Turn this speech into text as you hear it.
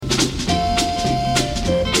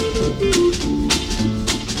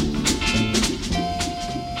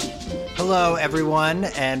Hello, everyone,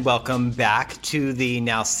 and welcome back to the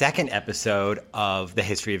now second episode of the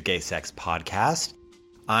History of Gay Sex podcast.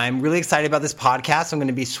 I'm really excited about this podcast. I'm going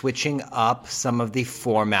to be switching up some of the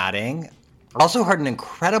formatting. I also heard an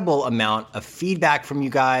incredible amount of feedback from you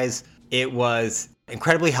guys. It was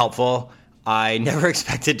incredibly helpful. I never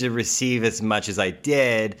expected to receive as much as I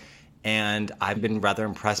did, and I've been rather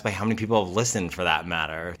impressed by how many people have listened, for that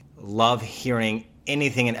matter. Love hearing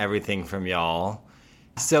anything and everything from y'all.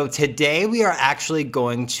 So today we are actually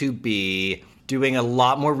going to be doing a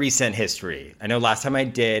lot more recent history. I know last time I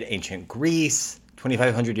did ancient Greece,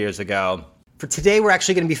 2,500 years ago. For today, we're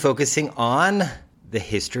actually going to be focusing on the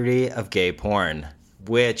history of gay porn,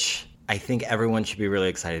 which I think everyone should be really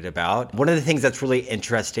excited about. One of the things that's really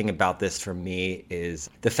interesting about this for me is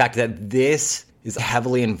the fact that this is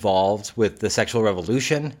heavily involved with the sexual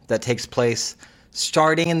revolution that takes place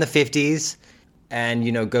starting in the 50s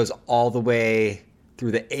and, goes all the way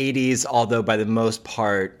through the 80s, although for the most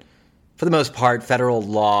part, federal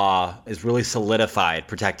law is really solidified,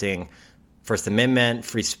 protecting First Amendment,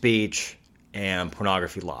 free speech, and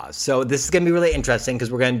pornography laws. So this is going to be really interesting because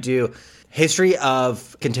we're going to do history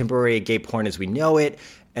of contemporary gay porn as we know it,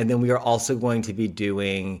 and then we are also going to be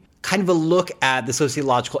doing kind of a look at the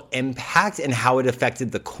sociological impact and how it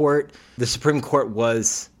affected the court. The Supreme Court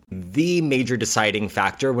was the major deciding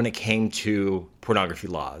factor when it came to pornography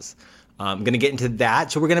laws. I'm going to get into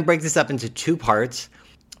that. So we're going to break this up into two parts.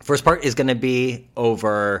 First part is going to be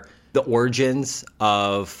over the origins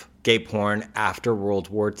of gay porn after World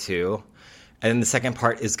War II. And then the second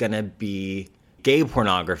part is going to be gay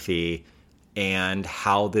pornography and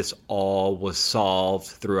how this all was solved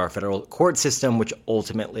through our federal court system, which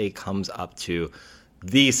ultimately comes up to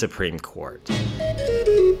the Supreme Court.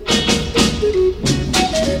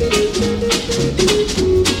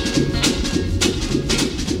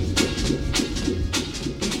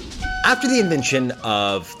 After the invention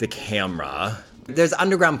of the camera, there's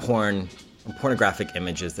underground porn and pornographic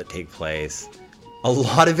images that take place. A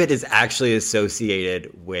lot of it is actually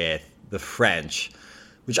associated with the French,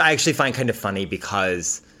 which I actually find kind of funny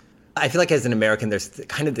because I feel like as an American, there's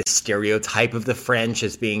kind of this stereotype of the French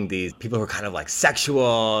as being these people who are kind of like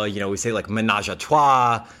sexual, we say like ménage à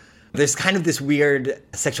trois. There's kind of this weird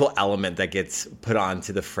sexual element that gets put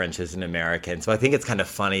onto the French as an American. So I think it's kind of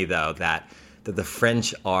funny, though, that the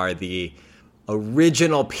French are the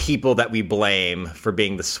original people that we blame for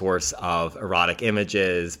being the source of erotic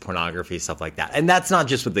images, pornography, stuff like that. And that's not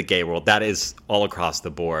just with the gay world. That is all across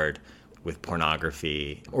the board with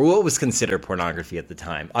pornography, or what was considered pornography at the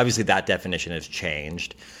time. Obviously, that definition has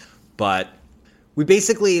changed. But we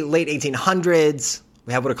basically, late 1800s,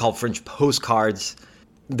 we have what are called French postcards.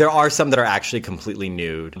 There are some that are actually completely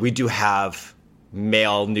nude. We do have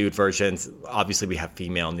male nude versions. Obviously, we have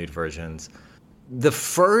female nude versions. The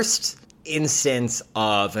first instance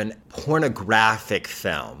of a pornographic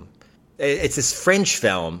film, it's this French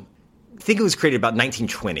film. I think it was created about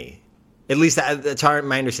 1920. At least that's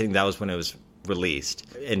my understanding. That was when it was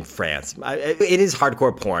released in France. It is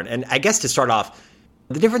hardcore porn. And I guess to start off,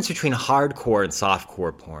 the difference between hardcore and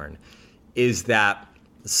softcore porn is that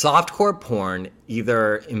softcore porn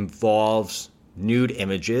either involves nude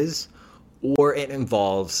images or it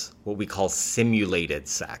involves what we call simulated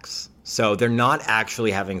sex. So they're not actually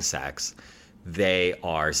having sex. They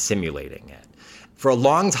are simulating it. For a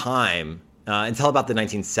long time, until about the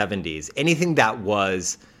 1970s, anything that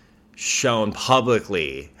was shown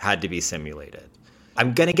publicly had to be simulated.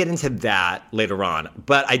 I'm going to get into that later on,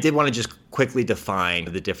 but I did want to just quickly define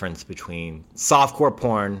the difference between softcore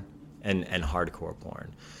porn and hardcore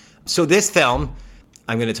porn. So this film,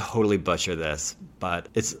 I'm going to totally butcher this, but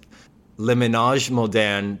it's Le Ménage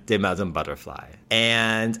Moderne de Madame Butterfly.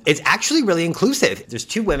 And it's actually really inclusive. There's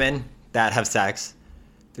two women that have sex.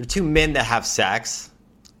 There are two men that have sex.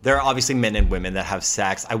 There are obviously men and women that have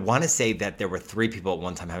sex. I want to say that there were three people at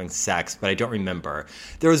one time having sex, but I don't remember.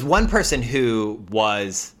 There was one person who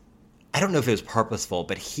was, I don't know if it was purposeful,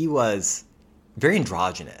 but he was very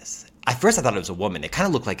androgynous. At first I thought it was a woman. It kind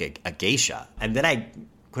of looked like a geisha. And then I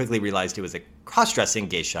quickly realized it was a cross-dressing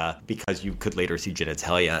geisha because you could later see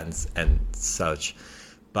genitalia and such.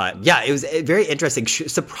 But yeah, it was very interesting.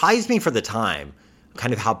 Surprised me for the time,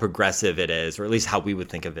 kind of how progressive it is, or at least how we would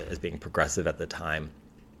think of it as being progressive at the time.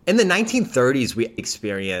 In the 1930s, we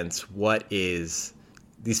experience what is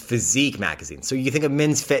these physique magazines. So you think of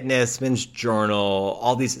Men's Fitness, Men's Journal,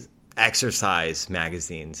 all these exercise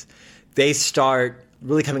magazines. They start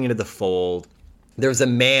really coming into the fold. There was a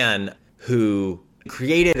man who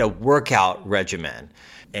created a workout regimen,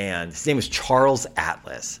 and his name was Charles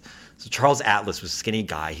Atlas. So Charles Atlas was a skinny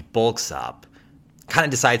guy. He bulks up, kind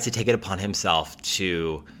of decides to take it upon himself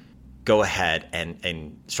to go ahead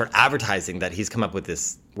and start advertising that he's come up with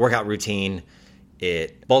this workout routine.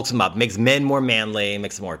 It bulks them up, makes men more manly,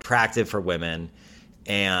 makes them more attractive for women.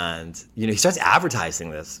 And, he starts advertising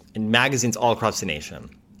this in magazines all across the nation.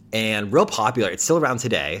 And real popular. It's still around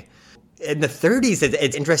today. In the 30s,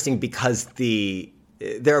 it's interesting because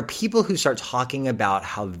there are people who start talking about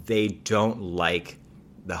how they don't like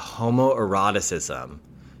the homoeroticism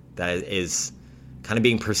that is kind of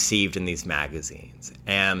being perceived in these magazines.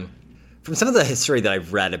 And from some of the history that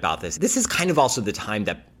I've read about this is kind of also the time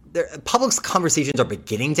that public conversations are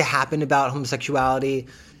beginning to happen about homosexuality.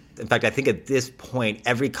 In fact, I think at this point,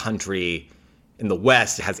 every country in the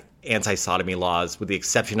West has anti-sodomy laws, with the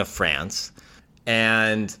exception of France.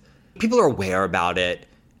 And people are aware about it,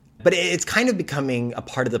 but it's kind of becoming a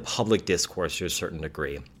part of the public discourse to a certain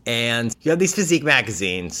degree. And you have these physique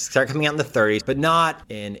magazines start coming out in the 30s, but not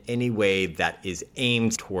in any way that is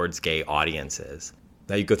aimed towards gay audiences.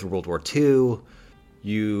 Now you go through World War II,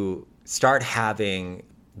 you start having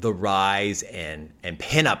the rise in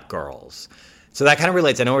pinup girls. So that kind of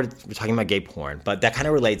relates. I know we're talking about gay porn, but that kind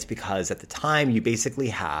of relates because at the time you basically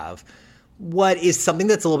have what is something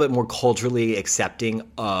that's a little bit more culturally accepting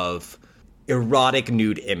of erotic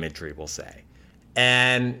nude imagery, we'll say.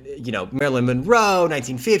 And, Marilyn Monroe,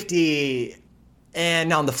 1950. And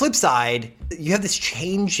now on the flip side, you have this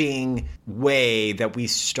changing way that we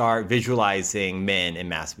start visualizing men in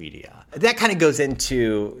mass media. That kind of goes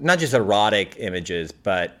into not just erotic images,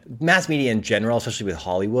 but mass media in general, especially with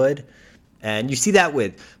Hollywood. And you see that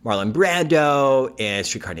with Marlon Brando and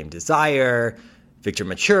Streetcar Named Desire, Victor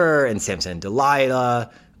Mature and Samson and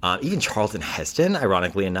Delilah, even Charlton Heston,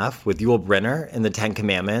 ironically enough, with Yul Brynner in The Ten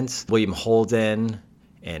Commandments, William Holden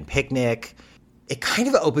and Picnic. It kind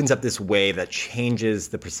of opens up this way that changes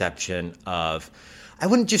the perception of, I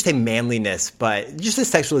wouldn't just say manliness, but just the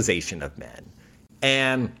sexualization of men.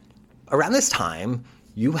 And around this time,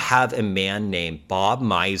 you have a man named Bob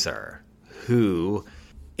Mizer who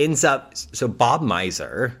ends up, so Bob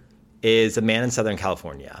Mizer is a man in Southern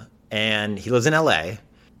California, and he lives in LA.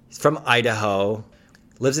 He's from Idaho,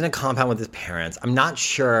 lives in a compound with his parents. I'm not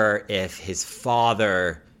sure if his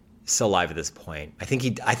father is still alive at this point. I think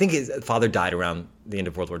his father died around the end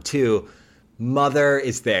of World War II. Mother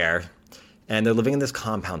is there, and they're living in this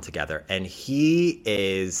compound together. And he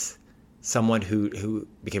is someone who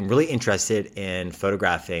became really interested in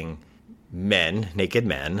photographing men, naked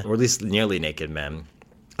men, or at least nearly naked men,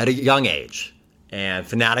 at a young age, and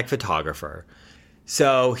fanatic photographer.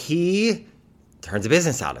 So he turns a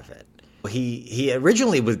business out of it. He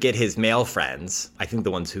originally would get his male friends, I think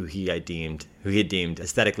the ones who he had deemed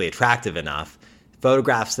aesthetically attractive enough,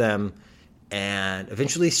 photographs them, and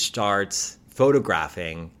eventually starts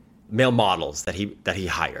photographing male models that he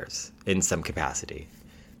hires in some capacity.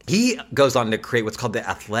 He goes on to create what's called the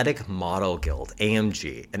Athletic Model Guild,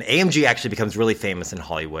 AMG. And AMG actually becomes really famous in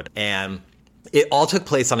Hollywood. And it all took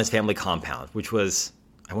place on his family compound, which was,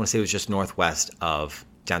 I want to say it was just northwest of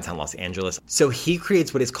downtown Los Angeles. So he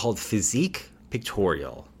creates what is called Physique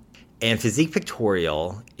Pictorial. And Physique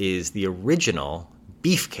Pictorial is the original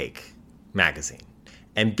Beefcake magazine.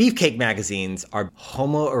 And Beefcake magazines are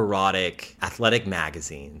homoerotic athletic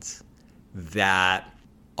magazines that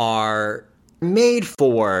are made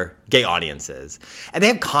for gay audiences. And they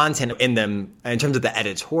have content in them in terms of the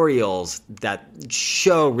editorials that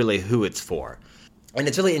show really who it's for. And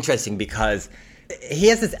it's really interesting because he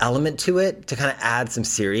has this element to it to kind of add some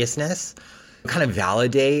seriousness, kind of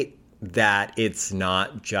validate that it's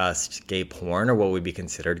not just gay porn or what would be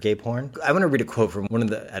considered gay porn. I want to read a quote from one of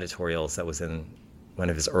the editorials that was in one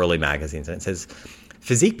of his early magazines, and it says,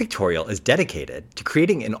 "Physique Pictorial is dedicated to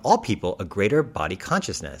creating in all people a greater body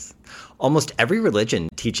consciousness. Almost every religion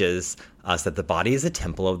teaches us that the body is a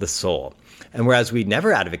temple of the soul. And whereas we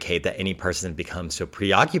never advocate that any person become so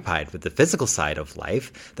preoccupied with the physical side of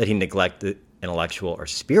life that he neglect the intellectual or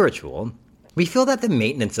spiritual, we feel that the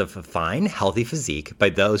maintenance of a fine, healthy physique by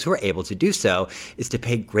those who are able to do so is to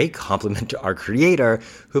pay great compliment to our Creator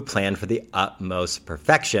who planned for the utmost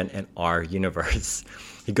perfection in our universe."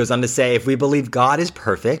 He goes on to say, "If we believe God is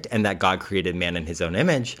perfect and that God created man in his own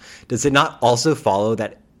image, does it not also follow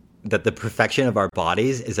that the perfection of our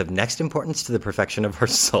bodies is of next importance to the perfection of our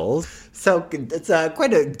souls?" So it's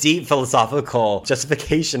quite a deep philosophical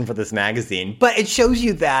justification for this magazine, but it shows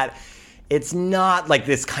you that it's not like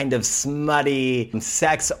this kind of smutty,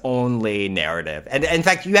 sex-only narrative. And in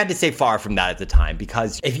fact, you had to stay far from that at the time,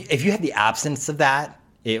 because if you had the absence of that,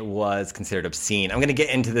 it was considered obscene. I'm going to get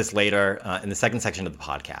into this later in the second section of the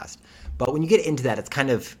podcast. But when you get into that,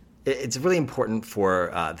 it's really important for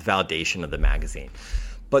the validation of the magazine.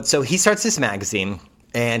 But so he starts this magazine,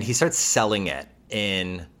 and he starts selling it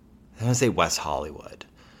in I want to say West Hollywood.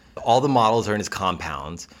 All the models are in his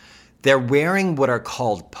compounds. They're wearing what are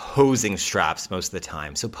called posing straps most of the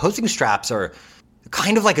time. So posing straps are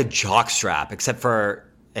kind of like a jock strap, except for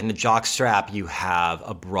in the jock strap you have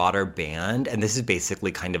a broader band, and this is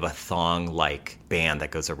basically kind of a thong-like band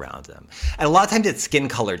that goes around them. And a lot of times it's skin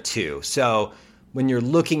color too. So when you're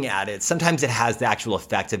looking at it, sometimes it has the actual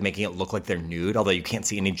effect of making it look like they're nude, although you can't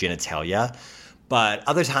see any genitalia. But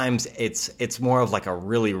other times it's more of like a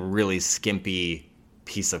really, really skimpy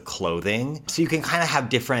piece of clothing. So you can kind of have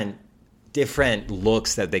different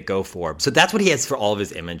looks that they go for. So that's what he has for all of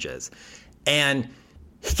his images. And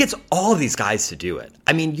he gets all of these guys to do it.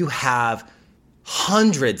 I mean, you have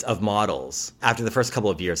hundreds of models after the first couple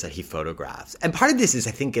of years that he photographs. And part of this is,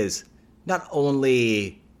 I think, is not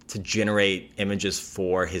only to generate images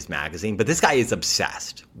for his magazine, but this guy is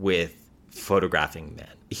obsessed with photographing men.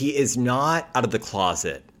 He is not out of the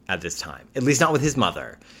closet at this time, at least not with his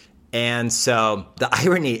mother. And so the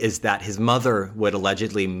irony is that his mother would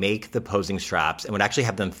allegedly make the posing straps and would actually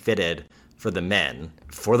have them fitted for the men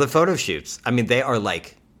for the photo shoots. I mean, they are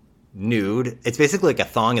like nude. It's basically like a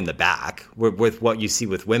thong in the back with what you see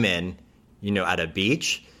with women, at a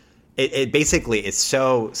beach. It basically is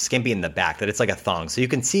so skimpy in the back that it's like a thong. So you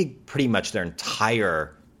can see pretty much their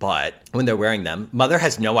entire butt when they're wearing them. Mother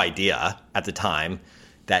has no idea at the time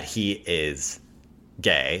that he is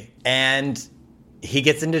gay, and he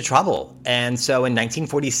gets into trouble. And so in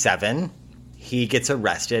 1947, he gets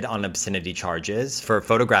arrested on obscenity charges for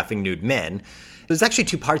photographing nude men. There's actually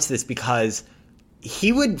two parts to this, because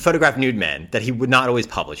he would photograph nude men that he would not always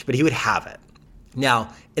publish, but he would have it.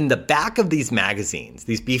 Now, in the back of these magazines,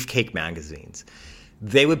 these beefcake magazines,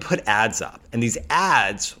 they would put ads up, and these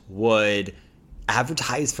ads would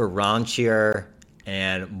advertise for raunchier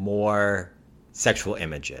and more sexual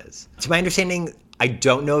images. To my understanding, I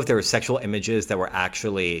don't know if there were sexual images that were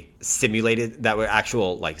actually simulated, that were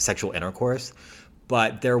actual like sexual intercourse,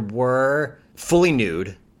 but there were fully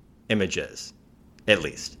nude images, at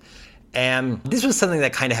least. And this was something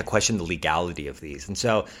that kind of had questioned the legality of these. And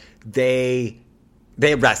so they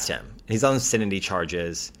arrest him. He's on obscenity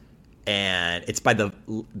charges, and it's by the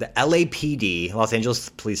LAPD, Los Angeles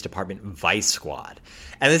Police Department Vice Squad.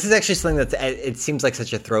 And this is actually something that it seems like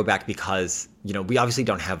such a throwback because, we obviously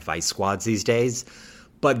don't have vice squads these days,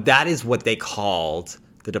 but that is what they called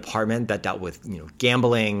the department that dealt with,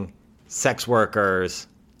 gambling, sex workers,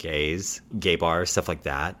 gays, gay bars, stuff like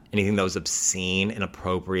that. Anything that was obscene,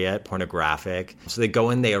 inappropriate, pornographic. So they go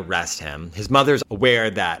in, they arrest him. His mother's aware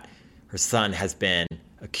that her son has been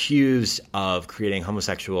accused of creating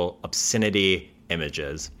homosexual obscenity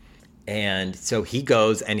images. And so he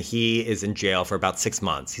goes and he is in jail for about 6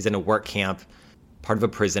 months. He's in a work camp, part of a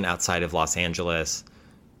prison outside of Los Angeles,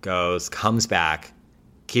 goes, comes back,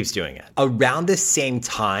 keeps doing it. Around the same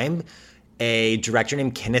time, a director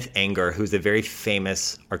named Kenneth Anger, who's a very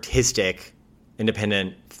famous artistic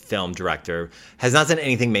independent film director, has not done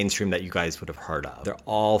anything mainstream that you guys would have heard of. They're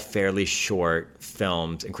all fairly short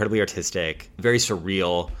films, incredibly artistic, very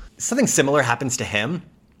surreal. Something similar happens to him,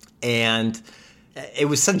 and it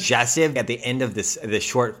was suggestive at the end of this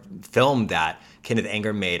short film that Kenneth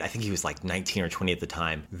Anger made. I think he was like 19 or 20 at the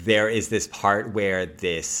time. There is this part where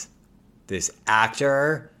this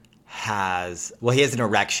actor he has an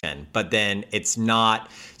erection, but then it's not.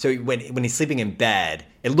 So when he's sleeping in bed,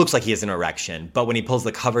 it looks like he has an erection, but when he pulls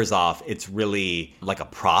the covers off, it's really like a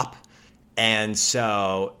prop. And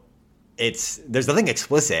so there's nothing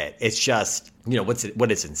explicit. It's just,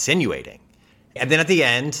 what it's insinuating. And then at the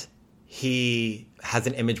end, he has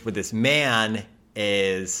an image where this man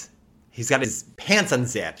he's got his pants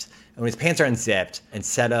unzipped. And when his pants are unzipped,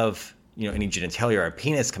 instead of any genitalia or a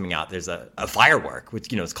penis coming out, there's a firework,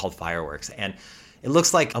 which, it's called fireworks. And it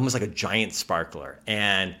looks like almost like a giant sparkler.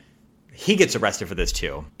 And he gets arrested for this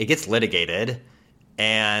too. It gets litigated.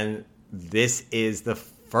 And this is the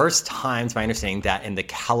first time, to my understanding, that in the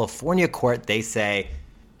California court, they say,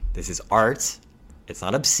 this is art. It's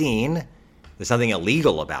not obscene. There's nothing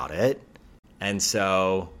illegal about it. And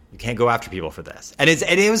so you can't go after people for this. And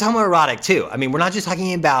it was homoerotic too. I mean, we're not just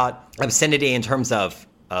talking about obscenity in terms of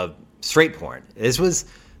straight porn. This was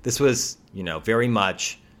very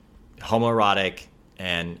much homoerotic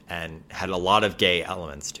and had a lot of gay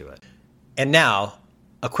elements to it. And now,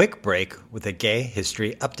 a quick break with a gay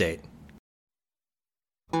history update.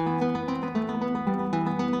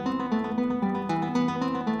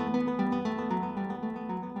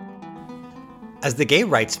 As the gay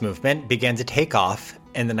rights movement began to take off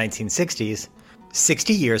in the 1960s,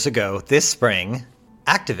 60 years ago this spring,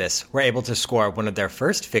 activists were able to score one of their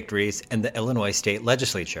first victories in the Illinois state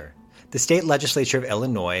legislature. the state legislature of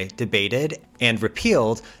Illinois debated and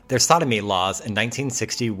repealed their sodomy laws in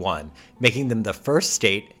 1961, making them the first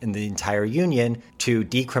state in the entire union to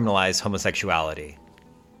decriminalize homosexuality.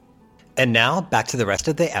 And now, back to the rest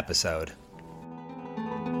of the episode.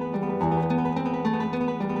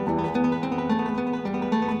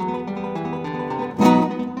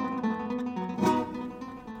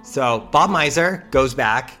 So Bob Mizer goes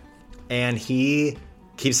back and he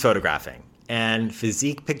keeps photographing, and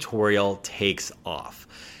physique pictorial takes off.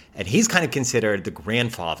 And he's kind of considered the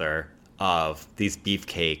grandfather of these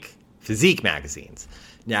beefcake physique magazines.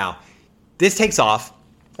 Now, this takes off,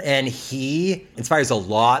 and he inspires a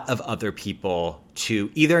lot of other people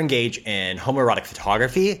to either engage in homoerotic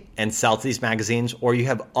photography and sell to these magazines, or you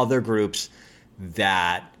have other groups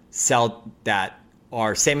that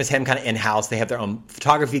are same as him, kind of in-house. They have their own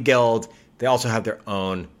photography guild. They also have their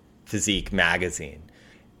own physique magazine.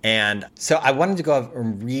 And so I wanted to go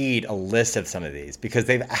and read a list of some of these because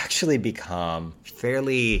they've actually become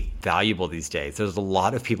fairly valuable these days. There's a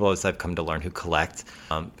lot of people, as I've come to learn, who collect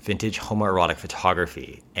vintage homoerotic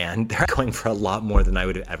photography, and they're going for a lot more than I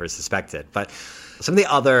would have ever suspected. But some of the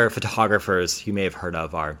other photographers you may have heard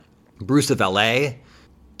of are Bruce of LA,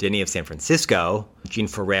 Denny of San Francisco, Gene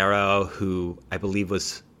Ferrero, who I believe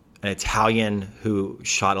was an Italian who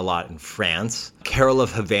shot a lot in France, Carol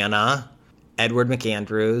of Havana, Edward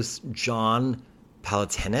McAndrews, John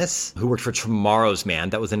Palatinis, who worked for Tomorrow's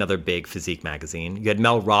Man. That was another big physique magazine. You had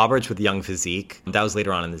Mel Roberts with Young Physique. That was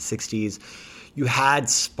later on in the 60s. You had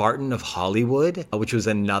Spartan of Hollywood, which was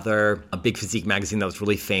a big physique magazine that was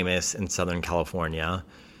really famous in Southern California.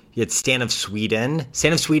 You had Stan of Sweden.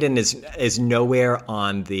 Stan of Sweden is nowhere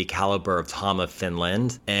on the caliber of Tom of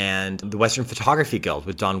Finland, and the Western Photography Guild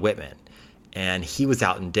with Don Whitman. And he was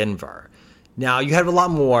out in Denver. Now, you have a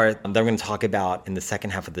lot more that we're going to talk about in the second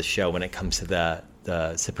half of the show when it comes to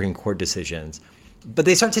the Supreme Court decisions. But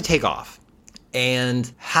they start to take off.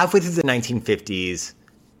 And halfway through the 1950s,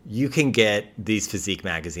 you can get these physique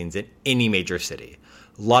magazines in any major city.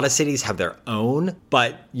 A lot of cities have their own,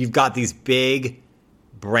 but you've got these big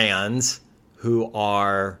brands who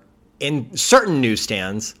are in certain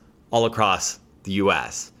newsstands all across the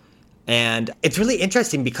U.S. And it's really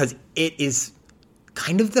interesting because it is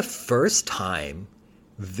kind of the first time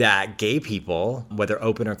that gay people, whether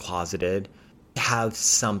open or closeted, have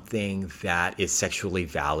something that is sexually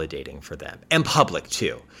validating for them, and public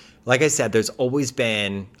too. Like I said, there's always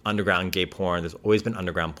been underground gay porn. There's always been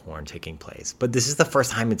underground porn taking place. But this is the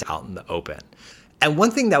first time it's out in the open. And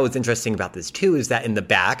one thing that was interesting about this too is that in the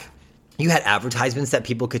back, you had advertisements that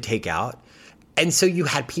people could take out. And so you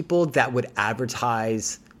had people that would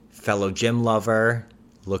advertise fellow gym lover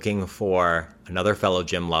looking for another fellow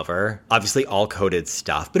gym lover, obviously all coded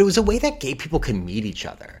stuff, but it was a way that gay people could meet each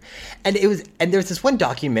other. And there's this one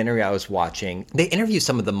documentary I was watching. They interview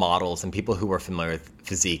some of the models and people who were familiar with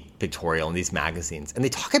physique pictorial in these magazines. And they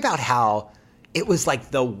talk about how it was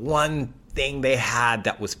like the one thing they had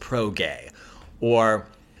that was pro-gay, or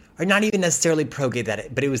not even necessarily pro-gay,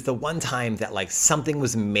 but it was the one time that like something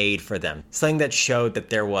was made for them, something that showed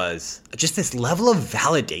that there was just this level of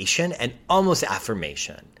validation and almost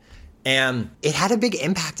affirmation. And it had a big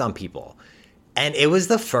impact on people. And it was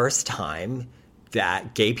the first time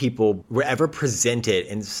that gay people were ever presented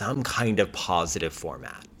in some kind of positive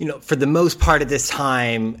format. You know, for the most part at this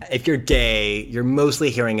time, if you're gay, you're mostly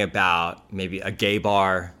hearing about maybe a gay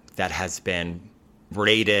bar that has been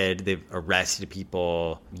raided, they've arrested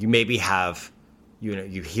people. You maybe have,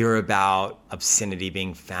 you hear about obscenity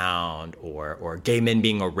being found or gay men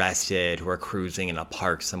being arrested who are cruising in a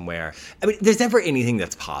park somewhere. I mean, there's never anything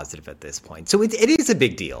that's positive at this point. So it is a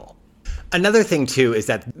big deal. Another thing too is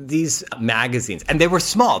that these magazines, and they were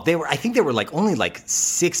small. I think they were only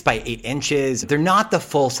 6 by 8 inches. They're not the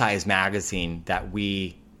full-size magazine that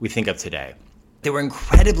we think of today. They were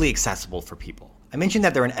incredibly accessible for people. I mentioned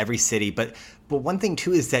that they're in every city, but one thing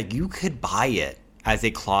too is that you could buy it as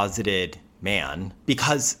a closeted man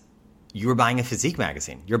because you were buying a physique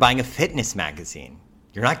magazine. You're buying a fitness magazine.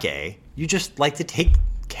 You're not gay. You just like to take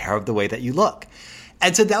care of the way that you look.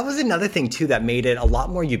 And so that was another thing too that made it a lot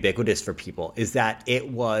more ubiquitous for people, is that it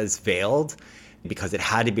was veiled because it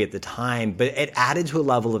had to be at the time, but it added to a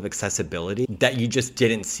level of accessibility that you just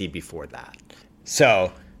didn't see before that.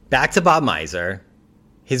 So back to Bob Mizer.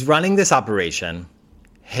 He's running this operation.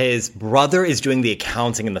 His brother is doing the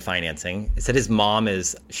accounting and the financing. It said his mom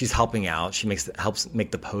she's helping out. She helps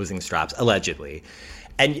make the posing straps, allegedly.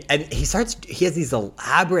 And he has these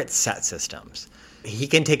elaborate set systems. He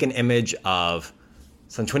can take an image of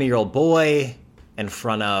some 20-year-old boy in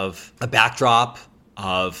front of a backdrop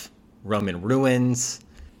of Roman ruins,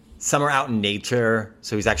 Some are out in nature,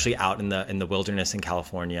 so he's actually out in the wilderness in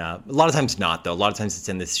California. A lot of times not, though. A lot of times it's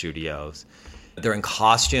in the studios. They're in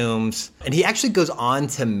costumes. And he actually goes on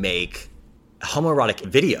to make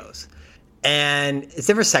homoerotic videos. And it's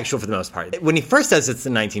never sexual for the most part. When he first does it's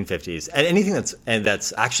the 1950s, and anything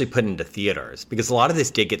that's actually put into theaters, because a lot of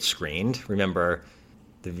this did get screened. Remember,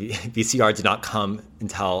 the VCR did not come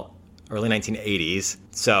until early 1980s.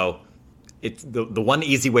 So it's the one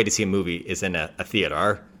easy way to see a movie is in a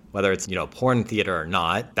theater, whether it's, a porn theater or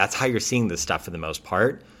not. That's how you're seeing this stuff for the most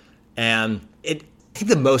part. And I think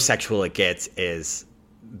the most sexual it gets is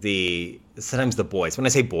sometimes the boys. When I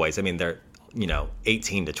say boys, I mean they're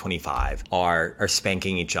 18 to 25 are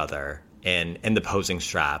spanking each other in the posing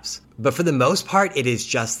straps. But for the most part, it is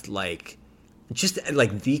just like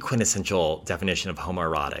the quintessential definition of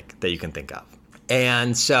homoerotic that you can think of.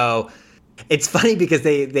 And so it's funny because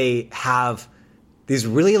they have these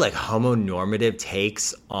really like homonormative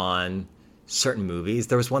takes on certain movies.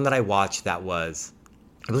 There was one that I watched that was,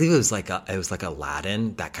 I believe it was like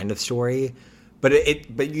Aladdin, that kind of story. But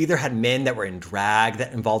you either had men that were in drag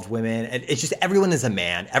that involved women, and it's just everyone is a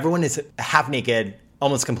man. Everyone is half naked,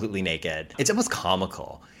 almost completely naked. It's almost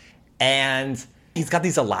comical. And he's got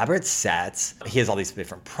these elaborate sets. He has all these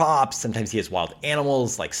different props. Sometimes he has wild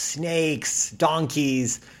animals like snakes,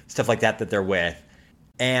 donkeys, stuff like that they're with.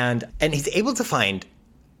 And he's able to find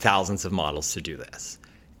thousands of models to do this.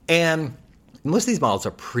 And most of these models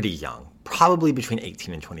are pretty young, probably between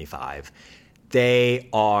 18 and 25. A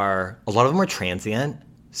lot of them are transient,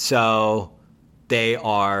 so they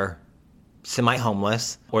are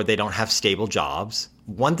semi-homeless or they don't have stable jobs.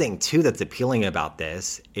 One thing, too, that's appealing about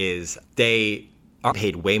this is they are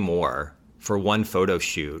paid way more for one photo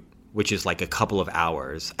shoot, which is like a couple of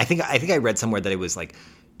hours. I think I read somewhere that it was like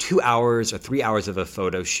 2 hours or 3 hours of a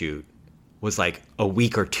photo shoot was like a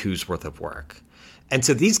week or two's worth of work. And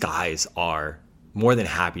so these guys are more than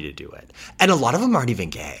happy to do it. And a lot of them aren't even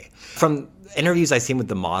gay. From interviews I've seen with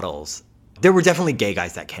the models, there were definitely gay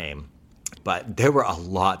guys that came, but there were a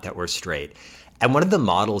lot that were straight. And one of the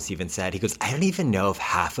models even said, he goes, I don't even know if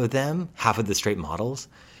half of the straight models,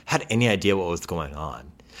 had any idea what was going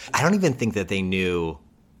on. I don't even think that they knew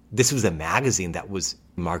this was a magazine that was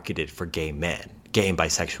marketed for gay men, gay and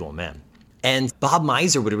bisexual men. And Bob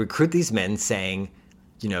Mizer would recruit these men saying,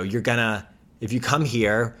 if you come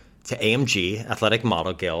here to AMG, Athletic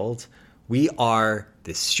Model Guild, we are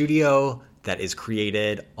this studio that is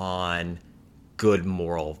created on good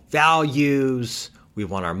moral values. We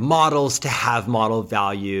want our models to have model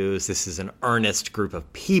values. This is an earnest group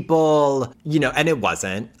of people, and it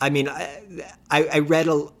wasn't. I mean, I read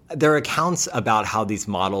there are accounts about how these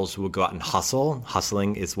models would go out and hustle.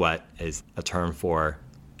 Hustling is what is a term for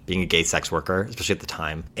being a gay sex worker, especially at the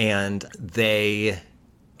time. And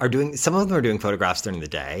some of them are doing photographs during the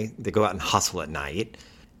day. They go out and hustle at night.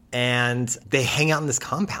 And they hang out in this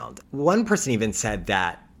compound. One person even said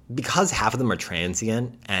that because half of them are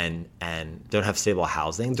transient and don't have stable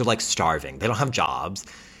housing, they're like starving. They don't have jobs.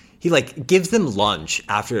 He like gives them lunch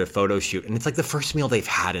after a photo shoot, and it's like the first meal they've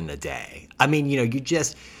had in a day. I mean,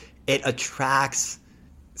 it attracts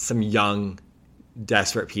some young,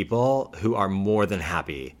 desperate people who are more than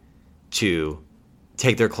happy to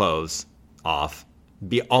take their clothes off,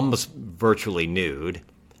 be almost virtually nude,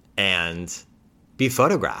 and be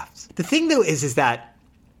photographed. The thing, though, is that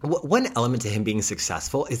one element to him being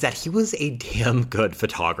successful is that he was a damn good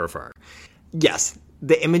photographer. Yes,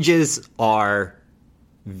 the images are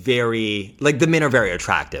the men are very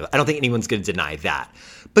attractive. I don't think anyone's going to deny that.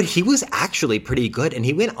 But he was actually pretty good, and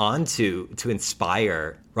he went on to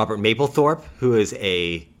inspire Robert Mapplethorpe, who is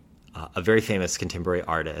a very famous contemporary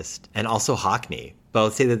artist, and also Hockney.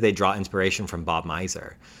 Both say that they draw inspiration from Bob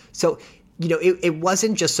Mizer. So it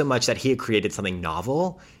wasn't just so much that he had created something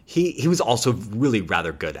novel. He was also really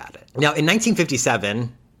rather good at it. Now, in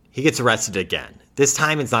 1957, he gets arrested again. This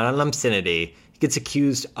time, it's not on obscenity. He gets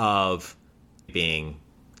accused of being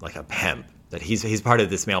like a pimp, that he's part of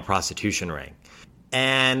this male prostitution ring,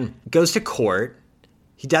 and goes to court.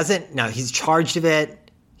 He's charged of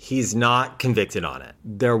it. He's not convicted on it.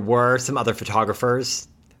 There were some other photographers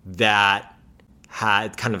that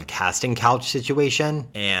had kind of a casting couch situation,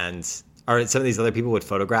 or some of these other people would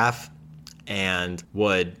photograph and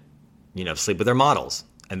would, sleep with their models.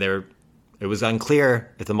 And it was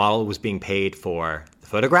unclear if the model was being paid for the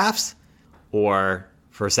photographs or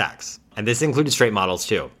for sex. And this included straight models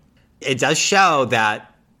too. It does show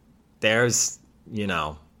that there's,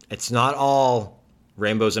 it's not all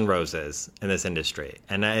rainbows and roses in this industry.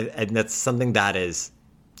 And that's something that is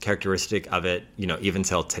characteristic of it, even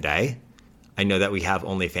till today. I know that we have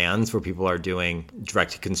OnlyFans where people are doing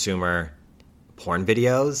direct-to-consumer porn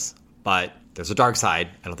videos, but there's a dark side.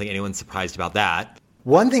 I don't think anyone's surprised about that.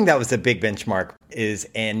 One thing that was a big benchmark is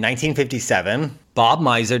in 1957, Bob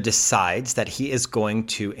Mizer decides that he is going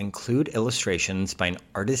to include illustrations by an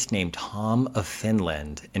artist named Tom of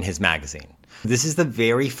Finland in his magazine. This is the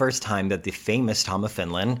very first time that the famous Tom of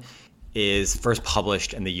Finland is first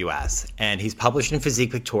published in the US. And he's published in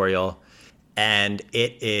Physique Pictorial, and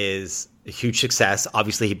it is a huge success.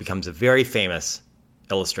 Obviously, he becomes a very famous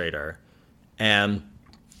illustrator. And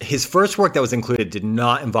his first work that was included did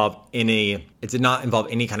not involve any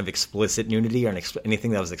kind of explicit nudity or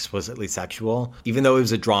anything that was explicitly sexual. Even though it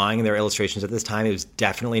was a drawing and there were illustrations at this time, it was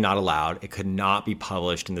definitely not allowed. It could not be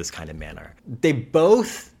published in this kind of manner. They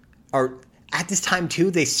both are, at this time too,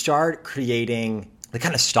 they start creating the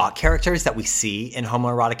kind of stock characters that we see in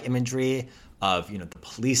homoerotic imagery of, the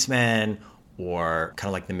policeman or kind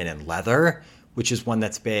of like the men in leather, which is one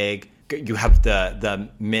that's big. You have the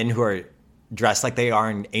men who are dressed like they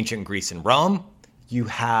are in ancient Greece and Rome. You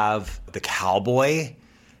have the cowboy,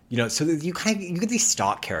 so you get these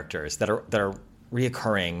stock characters that are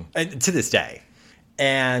reoccurring to this day.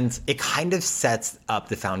 And it kind of sets up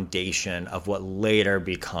the foundation of what later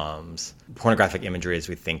becomes pornographic imagery as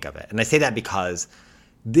we think of it. And I say that because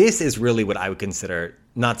this is really what I would consider,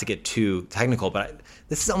 not to get too technical, but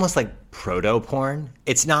this is almost like proto-porn.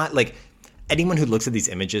 It's not like anyone who looks at these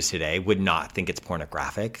images today would not think it's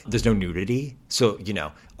pornographic. There's no nudity. So,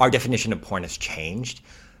 our definition of porn has changed.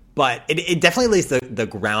 But it definitely lays the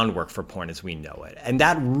groundwork for porn as we know it. And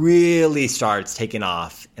that really starts taking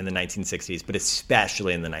off in the 1960s, but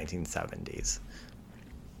especially in the 1970s.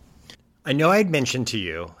 I know I had mentioned to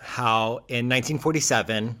you how in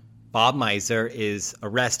 1947, Bob Mizer is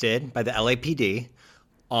arrested by the LAPD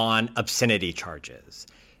on obscenity charges.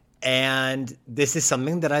 And this is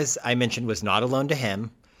something that, as I mentioned, was not alone to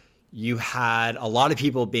him. You had a lot of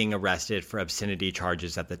people being arrested for obscenity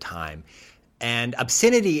charges at the time. And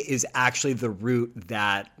obscenity is actually the root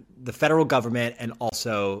that the federal government and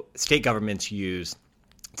also state governments use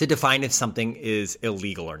to define if something is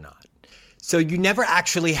illegal or not. So you never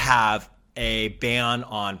actually have a ban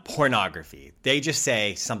on pornography. They just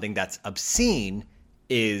say something that's obscene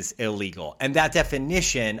is illegal. And that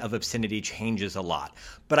definition of obscenity changes a lot.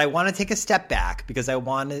 But I want to take a step back because I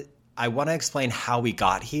want to explain how we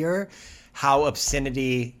got here, how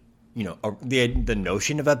obscenity, the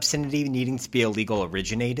notion of obscenity needing to be illegal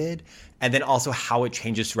originated, and then also how it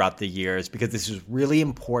changes throughout the years, because this is really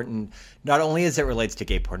important, not only as it relates to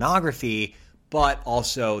gay pornography, but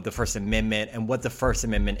also the First Amendment and what the First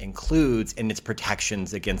Amendment includes in its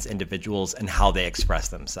protections against individuals and how they express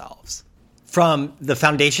themselves. From the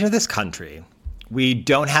foundation of this country, we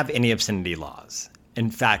don't have any obscenity laws. In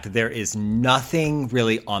fact, there is nothing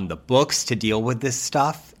really on the books to deal with this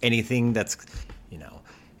stuff, anything that's,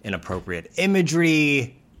 inappropriate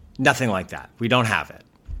imagery, nothing like that. We don't have it.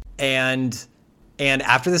 And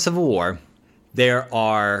after the Civil War,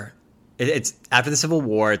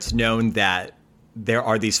 it's known that there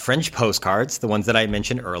are these French postcards, the ones that I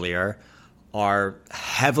mentioned earlier, are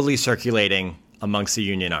heavily circulating amongst the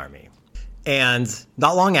Union Army. And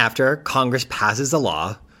not long after, Congress passes a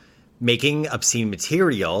law making obscene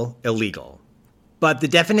material illegal. But the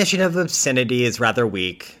definition of obscenity is rather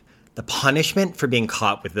weak. The punishment for being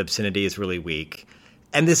caught with obscenity is really weak.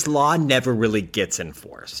 And this law never really gets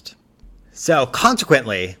enforced. So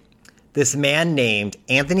consequently, this man named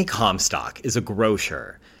Anthony Comstock is a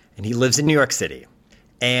grocer, and he lives in New York City.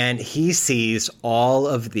 And he sees all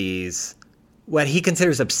of these, what he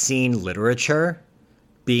considers obscene literature,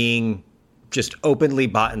 being just openly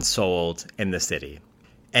bought and sold in the city.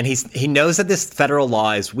 And he knows that this federal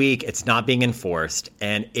law is weak, it's not being enforced,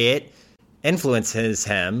 and it influences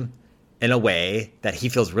him in a way that he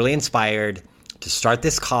feels really inspired to start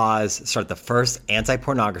this cause, start the first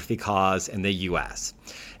anti-pornography cause in the US.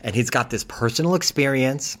 And he's got this personal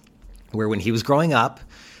experience where when he was growing up,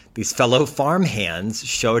 these fellow farmhands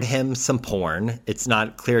showed him some porn. It's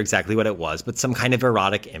not clear exactly what it was, but some kind of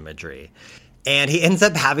erotic imagery. And he ends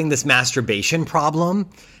up having this masturbation problem,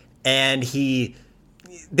 and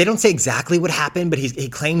they don't say exactly what happened, but he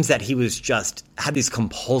claims that he was had these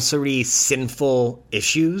compulsory sinful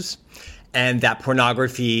issues, and that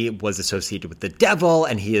pornography was associated with the devil,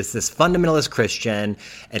 and he is this fundamentalist Christian,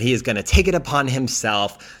 and he is going to take it upon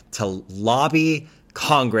himself to lobby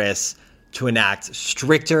Congress to enact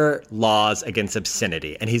stricter laws against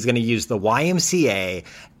obscenity. And he's going to use the YMCA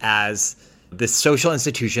as this social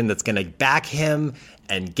institution that's going to back him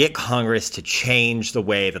and get Congress to change the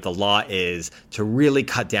way that the law is to really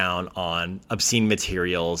cut down on obscene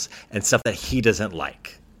materials and stuff that he doesn't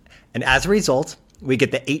like. And as a result, we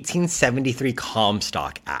get the 1873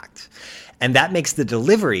 Comstock Act. And that makes the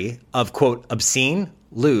delivery of, quote, obscene,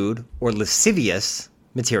 lewd, or lascivious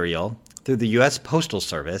material through the U.S. Postal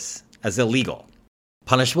Service as illegal,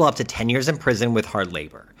 punishable up to 10 years in prison with hard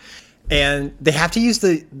labor. And they have to use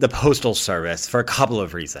the Postal Service for a couple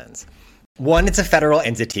of reasons. One, it's a federal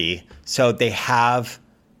entity, so they have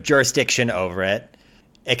jurisdiction over it.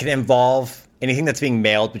 It can involve anything that's being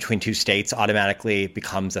mailed between two states automatically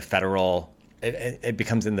becomes it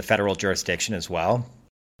becomes in the federal jurisdiction as well.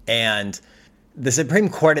 And the Supreme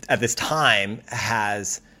Court at this time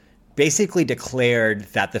has basically declared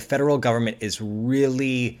that the federal government is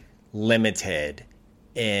really limited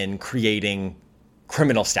in creating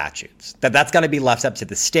criminal statutes, that's got to be left up to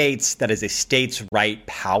the states. That is a states' right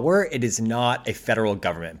power. It is not a federal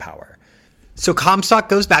government power. So Comstock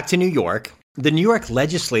goes back to New York. The New York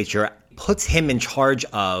legislature puts him in charge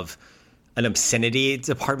of an obscenity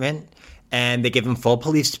department, and they give him full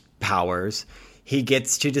police powers. He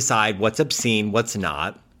gets to decide what's obscene, what's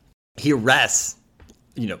not. He arrests,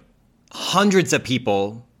 hundreds of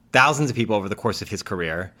people, thousands of people over the course of his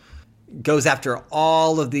career, goes after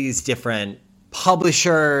all of these different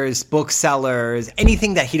publishers, booksellers,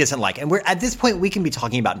 anything that he doesn't like. And at this point, we can be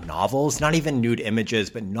talking about novels, not even nude images,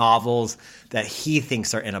 but novels that he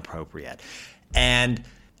thinks are inappropriate. And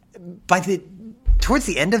towards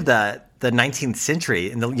the end of the 19th century,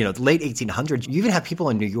 in the late 1800s, you even have people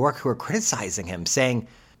in New York who are criticizing him, saying,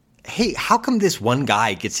 hey, how come this one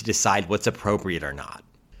guy gets to decide what's appropriate or not?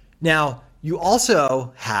 Now, you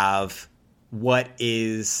also have what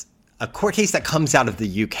is a court case that comes out of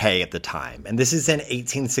the UK at the time, and this is in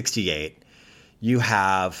 1868. You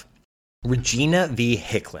have Regina v.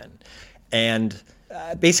 Hicklin, and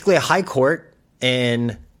basically a high court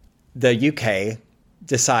in the UK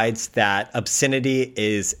decides that obscenity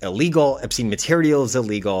is illegal, obscene material is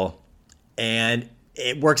illegal, and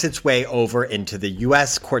it works its way over into the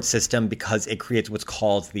US court system because it creates what's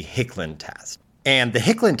called the Hicklin test. And the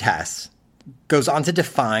Hicklin test goes on to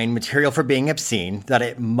define material for being obscene, that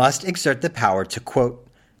it must exert the power to, quote,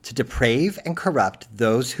 to deprave and corrupt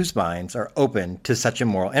those whose minds are open to such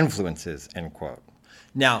immoral influences, end quote.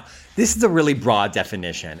 Now, this is a really broad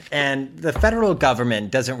definition, and the federal government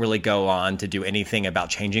doesn't really go on to do anything about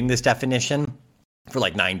changing this definition for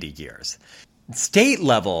like 90 years. State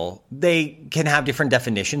level, they can have different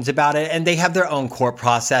definitions about it, and they have their own court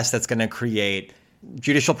process that's going to create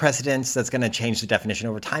judicial precedents that's going to change the definition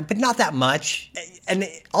over time, but not that much. And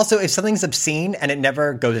also, if something's obscene and it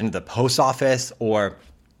never goes into the post office or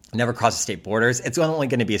never crosses state borders, it's only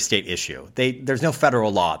going to be a state issue. There's no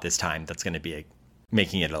federal law at this time that's going to be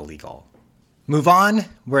making it illegal. Move on,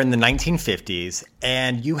 we're in the 1950s,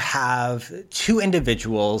 and you have two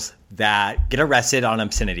individuals that get arrested on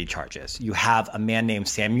obscenity charges. You have a man named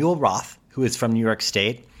Samuel Roth, who is from New York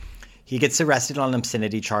State. He gets arrested on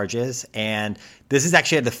obscenity charges, and this is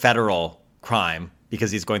actually the federal crime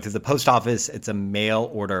because he's going through the post office. It's a mail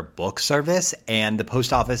order book service, and the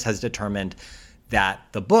post office has determined that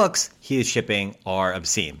the books he is shipping are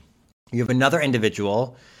obscene. You have another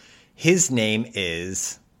individual. His name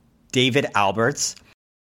is David Alberts.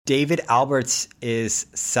 David Alberts is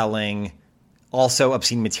selling also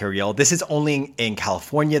obscene material. This is only in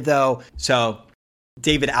California, though. So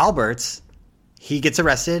David Alberts, he gets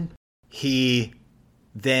arrested. He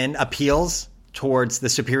then appeals towards the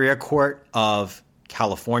Superior Court of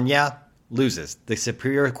California, loses. The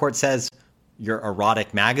Superior Court says your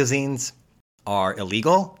erotic magazines are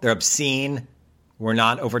illegal. They're obscene. We're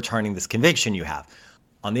not overturning this conviction you have.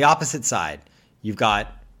 On the opposite side, you've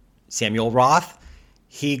got Samuel Roth.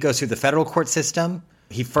 He goes through the federal court system.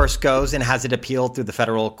 He first goes and has it appealed through the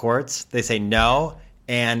federal courts. They say no,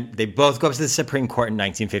 and they both go up to the Supreme Court in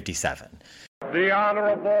 1957. The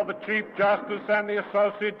Honorable, the Chief Justice and the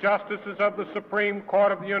Associate Justices of the Supreme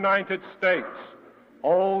Court of the United States.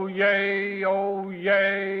 Oh, yea, oh,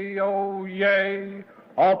 yea, oh, yea.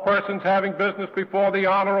 All persons having business before the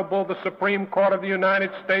Honorable, the Supreme Court of the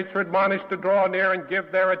United States are admonished to draw near and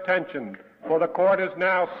give their attention, for the court is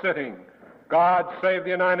now sitting. God save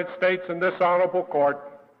the United States and this honorable court.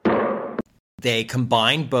 They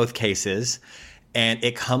combine both cases, and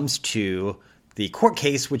it comes to the court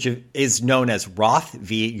case, which is known as Roth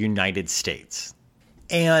v. United States.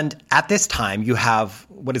 And at this time, you have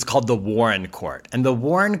what is called the Warren Court. And the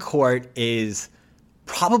Warren Court is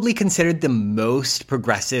probably considered the most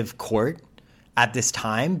progressive court at this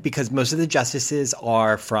time because most of the justices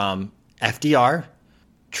are from FDR,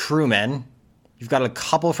 Truman. You've got a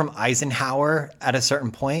couple from Eisenhower at a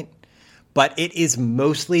certain point. But it is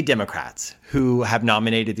mostly Democrats who have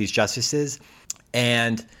nominated these justices.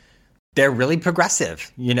 And they're really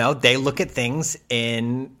progressive. They look at things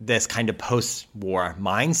in this kind of post-war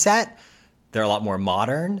mindset. They're a lot more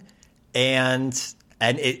modern, and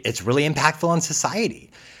it's really impactful on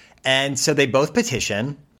society. And so they both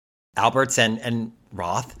petition, Alberts and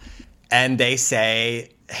Roth, and they say,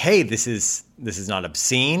 hey, this is not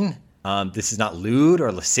obscene, this is not lewd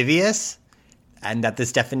or lascivious, and that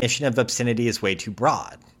this definition of obscenity is way too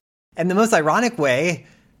broad. And the most ironic way,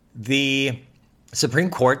 the Supreme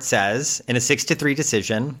Court says in a 6-3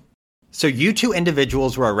 decision, so you two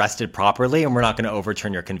individuals were arrested properly and we're not going to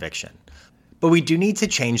overturn your conviction. But we do need to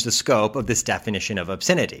change the scope of this definition of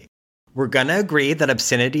obscenity. We're going to agree that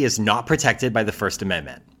obscenity is not protected by the First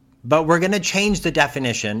Amendment, but we're going to change the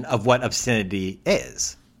definition of what obscenity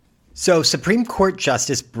is. So Supreme Court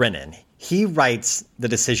Justice Brennan, he writes the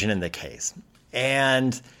decision in the case,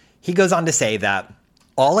 and he goes on to say that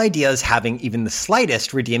all ideas having even the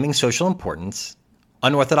slightest redeeming social importance,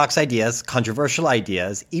 unorthodox ideas, controversial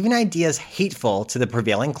ideas, even ideas hateful to the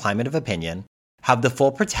prevailing climate of opinion, have the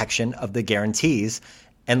full protection of the guarantees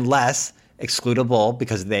unless excludable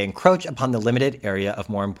because they encroach upon the limited area of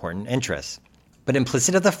more important interests. But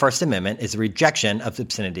implicit of the First Amendment is a rejection of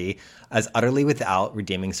obscenity as utterly without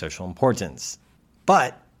redeeming social importance.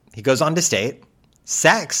 But, he goes on to state,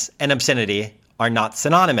 sex and obscenity are not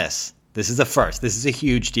synonymous. This is a first. This is a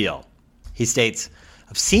huge deal. He states,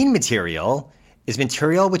 obscene material is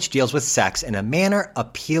material which deals with sex in a manner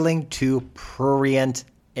appealing to prurient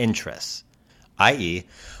interests, i.e.,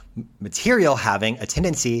 material having a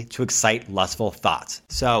tendency to excite lustful thoughts.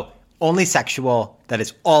 So only sexual, that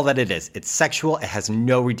is all that it is. It's sexual, it has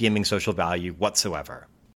no redeeming social value whatsoever.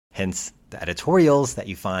 Hence the editorials that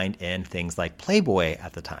you find in things like Playboy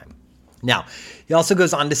at the time. Now, he also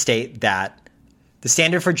goes on to state that the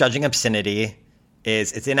standard for judging obscenity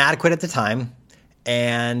is it's inadequate at the time,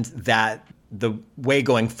 and that the way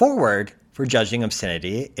going forward for judging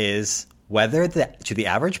obscenity is whether to the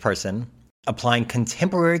average person, applying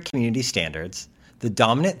contemporary community standards, the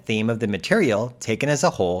dominant theme of the material taken as a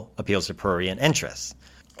whole appeals to prurient interests.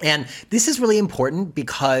 And this is really important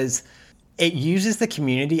because it uses the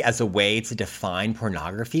community as a way to define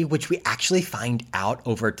pornography, which we actually find out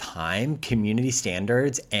over time, community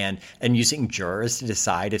standards and using jurors to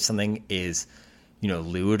decide if something is,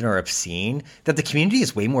 lewd or obscene, that the community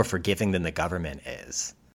is way more forgiving than the government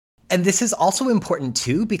is. And this is also important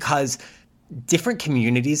too because different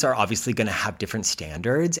communities are obviously going to have different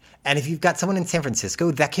standards. And if you've got someone in San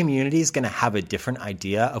Francisco, that community is going to have a different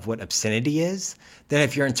idea of what obscenity is than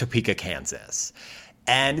if you're in Topeka, Kansas.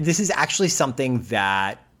 And this is actually something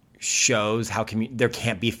that shows how there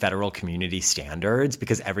can't be federal community standards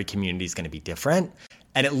because every community is going to be different.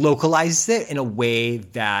 And it localizes it in a way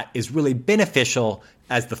that is really beneficial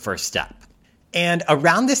as the first step. And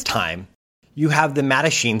around this time, you have the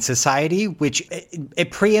Mattachine Society, which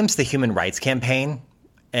it preempts the Human Rights Campaign,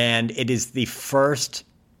 and it is the first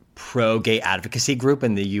pro-gay advocacy group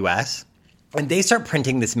in the U.S. And they start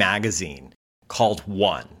printing this magazine called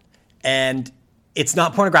One. And it's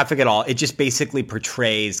not pornographic at all. It just basically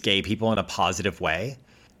portrays gay people in a positive way.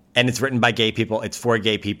 And it's written by gay people. It's for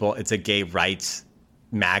gay people. It's a gay rights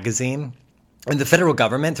magazine. And the federal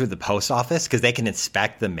government, through the post office, because they can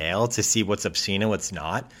inspect the mail to see what's obscene and what's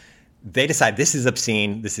not, they decide this is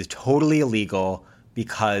obscene, this is totally illegal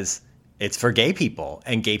because it's for gay people,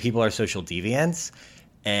 and gay people are social deviants,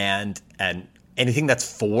 and anything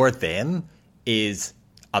that's for them is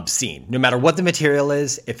obscene. No matter what the material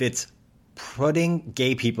is, if it's putting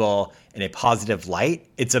gay people in a positive light,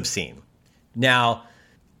 it's obscene. Now,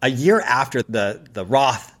 a year after the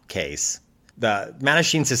Roth case, the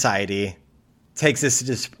Mattachine Society takes this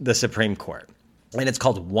to the Supreme Court. And it's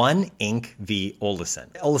called One Inc. v. Oleson.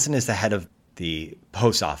 Oleson is the head of the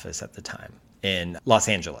post office at the time in Los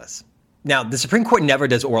Angeles. Now, the Supreme Court never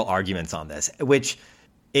does oral arguments on this, which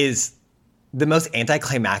is the most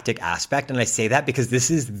anticlimactic aspect. And I say that because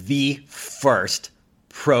this is the first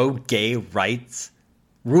pro-gay rights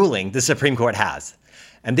ruling the Supreme Court has.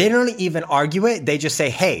 And they don't even argue it. They just say,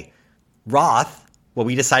 hey, Roth, what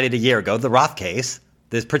we decided a year ago, the Roth case,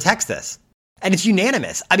 this protects this. And it's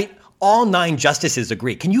unanimous. I mean, all 9 justices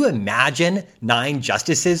agree. Can you imagine 9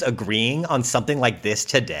 justices agreeing on something like this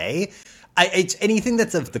today? It's anything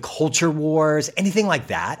that's of the culture wars, anything like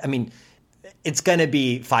that. I mean, it's going to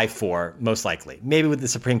be 5-4, most likely. Maybe with the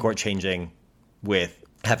Supreme Court changing with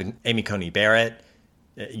having Amy Coney Barrett,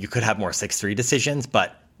 you could have more 6-3 decisions,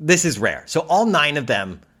 but this is rare. So all 9 of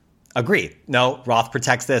them agree. No, Roth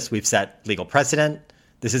protects this. We've set legal precedent.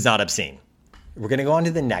 This is not obscene. We're going to go on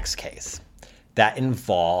to the next case. That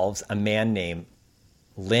involves a man named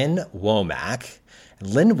Lynn Womack.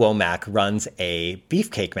 Lynn Womack runs a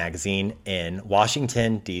beefcake magazine in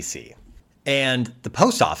Washington, D.C. And the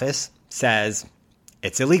post office says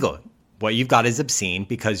it's illegal. what you've got is obscene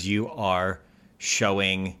because you are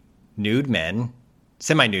showing nude men,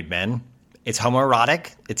 semi-nude men. It's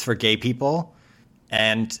homoerotic. It's for gay people.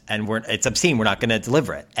 And it's obscene. We're not going to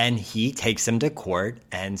deliver it. And he takes him to court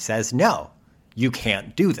and says, no, you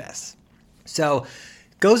can't do this. So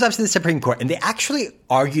goes up to the Supreme Court, and they actually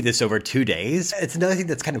argue this over 2 days. It's another thing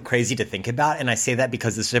that's kind of crazy to think about, and I say that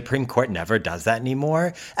because the Supreme Court never does that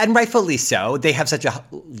anymore, and rightfully so. They have such a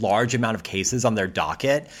large amount of cases on their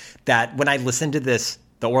docket that when I listen to the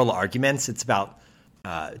oral arguments, it's about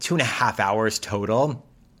 2.5 hours total.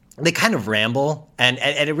 They kind of ramble, and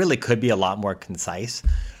it really could be a lot more concise.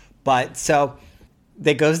 But so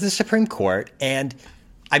they go to the Supreme Court, and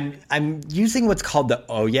I'm using what's called the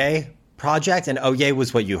Oyez Project, and Oyez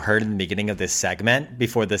was what you heard in the beginning of this segment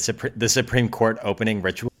before the Supreme Court opening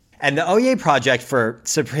ritual. And the Oyez Project for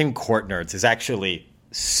Supreme Court nerds is actually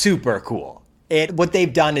super cool. What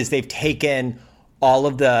they've done is they've taken all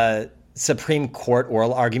of the Supreme Court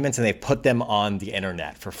oral arguments and they've put them on the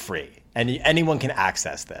internet for free. And anyone can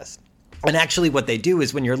access this. And actually what they do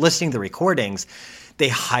is when you're listening to the recordings, they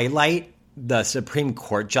highlight the Supreme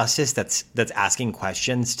Court justice that's asking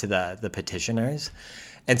questions to the petitioners.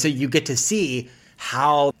 And so you get to see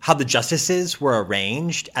how the justices were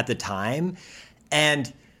arranged at the time.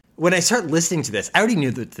 And when I start listening to this, I already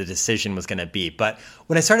knew what the decision was going to be. But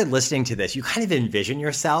when I started listening to this, you kind of envision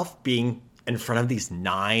yourself being in front of these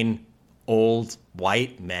 9 old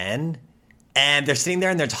white men. And they're sitting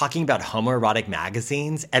there and they're talking about homoerotic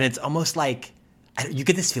magazines. And it's almost like you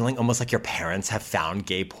get this feeling almost like your parents have found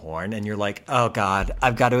gay porn. And you're like, oh, God,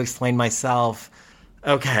 I've got to explain myself.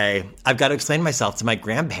 Okay, I've got to explain myself to my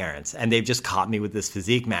grandparents, and they've just caught me with this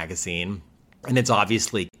physique magazine, and it's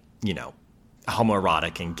obviously,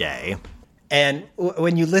 homoerotic and gay. And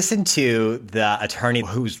when you listen to the attorney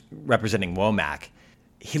who's representing Womack,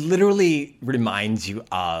 he literally reminds you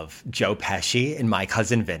of Joe Pesci in My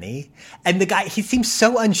Cousin Vinny. And the guy, he seems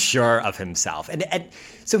so unsure of himself. And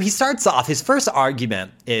so he starts off, his first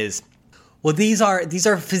argument is, well, these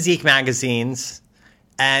are physique magazines,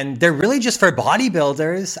 and they're really just for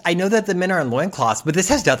bodybuilders. I know that the men are in loincloths, but this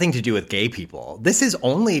has nothing to do with gay people. This is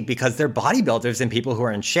only because they're bodybuilders and people who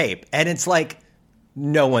are in shape. And it's like,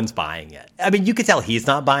 no one's buying it. I mean, you could tell he's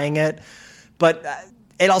not buying it, but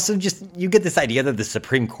it also just, you get this idea that the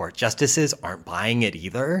Supreme Court justices aren't buying it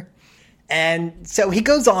either. And so he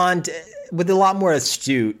goes on with a lot more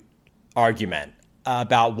astute argument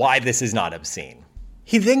about why this is not obscene.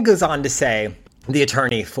 He then goes on to say, the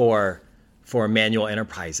attorney for Manual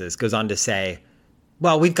Enterprises goes on to say,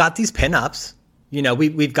 well, we've got these pinups,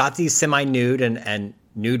 we've got these semi-nude and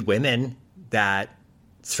nude women that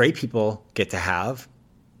straight people get to have.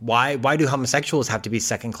 Why do homosexuals have to be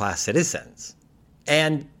second-class citizens?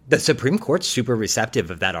 And the Supreme Court's super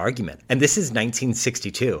receptive of that argument. And this is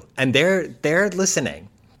 1962. And they're listening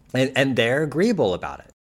and they're agreeable about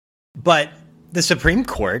it. But the Supreme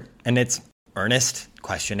Court, in its earnest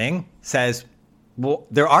questioning, says, well,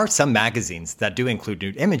 there are some magazines that do include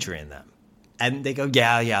nude imagery in them. And they go,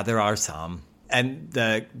 yeah, there are some. And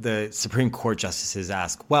the Supreme Court justices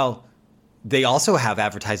ask, well, they also have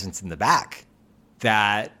advertisements in the back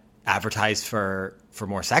that advertise for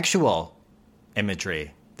more sexual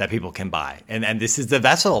imagery that people can buy. And this is the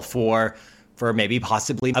vessel for maybe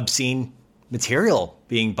possibly obscene material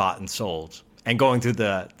being bought and sold and going through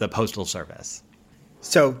the postal service.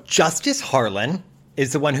 So Justice Harlan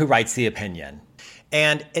is the one who writes the opinion.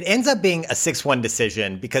 And it ends up being a 6-1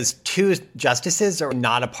 decision because 2 justices are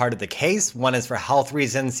not a part of the case. One is for health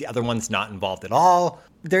reasons. The other one's not involved at all.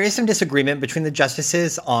 There is some disagreement between the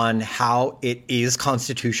justices on how it is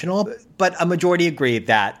constitutional, but a majority agree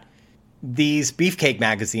that these beefcake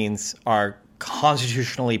magazines are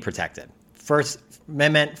constitutionally protected. First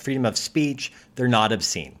Amendment, freedom of speech, they're not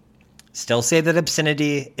obscene. Still say that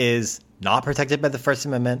obscenity is not protected by the First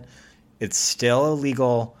Amendment. It's still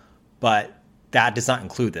illegal, but that does not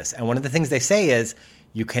include this. And one of the things they say is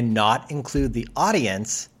you cannot include the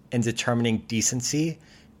audience in determining decency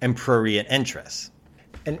and prurient interests.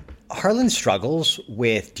 And Harlan struggles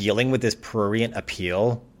with dealing with this prurient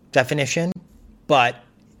appeal definition, but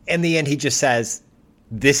in the end, he just says,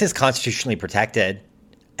 this is constitutionally protected,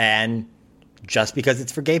 and just because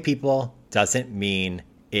it's for gay people doesn't mean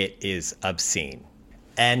it is obscene.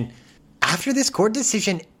 And after this court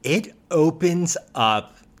decision, it opens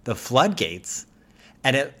up the floodgates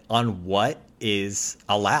on what is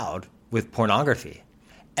allowed with pornography.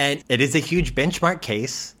 And it is a huge benchmark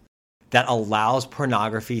case that allows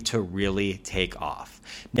pornography to really take off.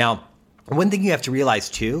 Now, one thing you have to realize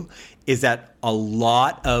too is that a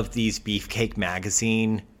lot of these beefcake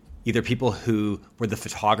magazine either people who were the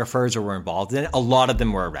photographers or were involved in it, a lot of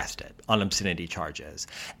them were arrested on obscenity charges.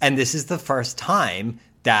 And this is the first time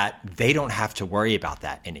that they don't have to worry about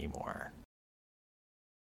that anymore.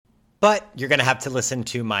 But you're going to have to listen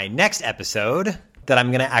to my next episode that I'm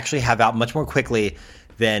going to actually have out much more quickly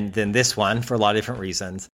than this one for a lot of different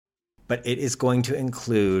reasons. But it is going to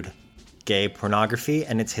include gay pornography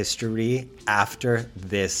and its history after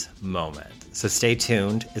this moment. So stay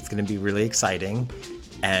tuned. It's going to be really exciting,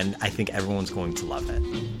 and I think everyone's going to love it.